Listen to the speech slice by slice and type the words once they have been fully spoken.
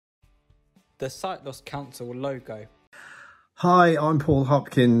the Sight Loss Council logo. Hi, I'm Paul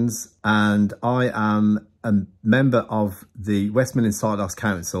Hopkins and I am a member of the West Midlands Sight Loss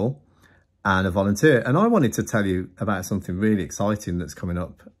Council and a volunteer. And I wanted to tell you about something really exciting that's coming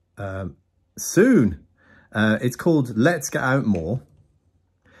up soon. It's called Let's Get Out More.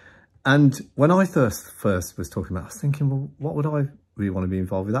 And when I first was talking about it, I was thinking, well, what would I really want to be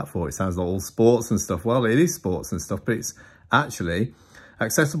involved with that for? It sounds like all sports and stuff. Well, it is sports and stuff, but it's actually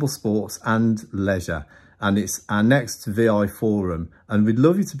accessible sports and leisure. And it's our next VI forum. And we'd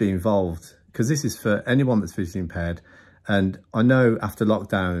love you to be involved because this is for anyone that's visually impaired. And I know after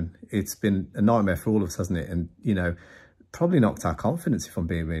lockdown, it's been a nightmare for all of us, hasn't it? And, you know, probably knocked our confidence, if I'm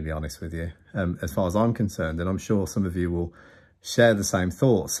being really honest with you, as far as I'm concerned. And I'm sure some of you will share the same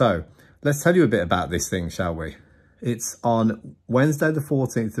thoughts. So let's tell you a bit about this thing, shall we? It's on Wednesday, the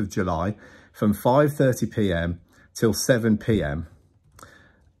 14th of July from 5:30 p.m. till 7 p.m.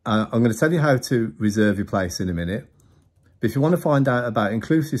 I'm going to tell you how to reserve your place in a minute. But if you want to find out about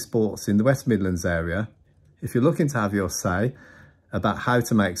inclusive sports in the West Midlands area, if you're looking to have your say about how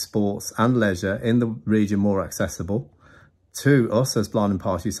to make sports and leisure in the region more accessible to us as blind and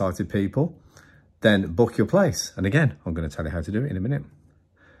partially sighted people, then book your place. And again, I'm going to tell you how to do it in a minute.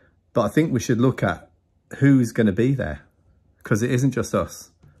 But I think we should look at who's going to be there, because it isn't just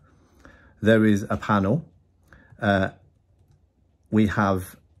us. There is a panel. We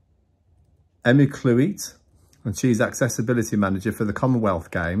have Emmy Cluitt, and she's Accessibility Manager for the Commonwealth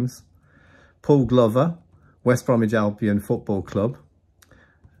Games. Paul Glover, West Bromwich Albion Football Club.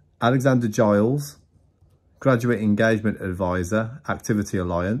 Alexander Giles, Graduate Engagement Advisor, Activity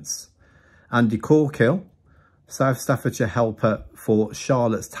Alliance. Andy Corkill, South Staffordshire Helper for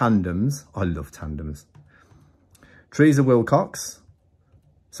Charlotte's Tandems. I love tandems. Teresa Wilcox,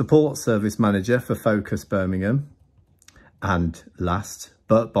 Support Service Manager for Focus Birmingham. And last,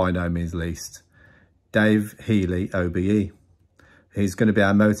 but by no means least, Dave Heeley OBE. He's going to be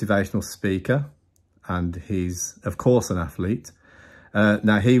our motivational speaker and he's, of course, an athlete.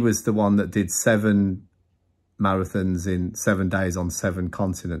 Now, he was the one that did 7 marathons in 7 days on 7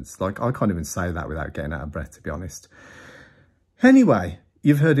 continents. Like, I can't even say that without getting out of breath, to be honest. Anyway,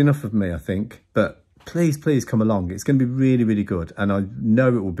 you've heard enough of me, I think, but please come along. It's going to be really, really good. And I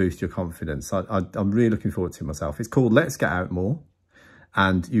know it will boost your confidence. I'm really looking forward to it myself. It's called Let's Get Out More.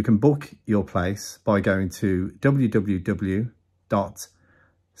 And you can book your place by going to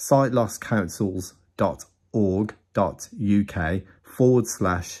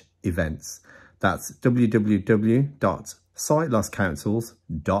www.sightlosscouncils.org.uk/events. That's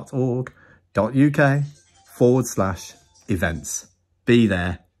www.sightlosscouncils.org.uk/events. Be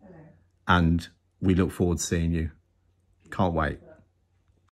there and we look forward to seeing you. Can't wait.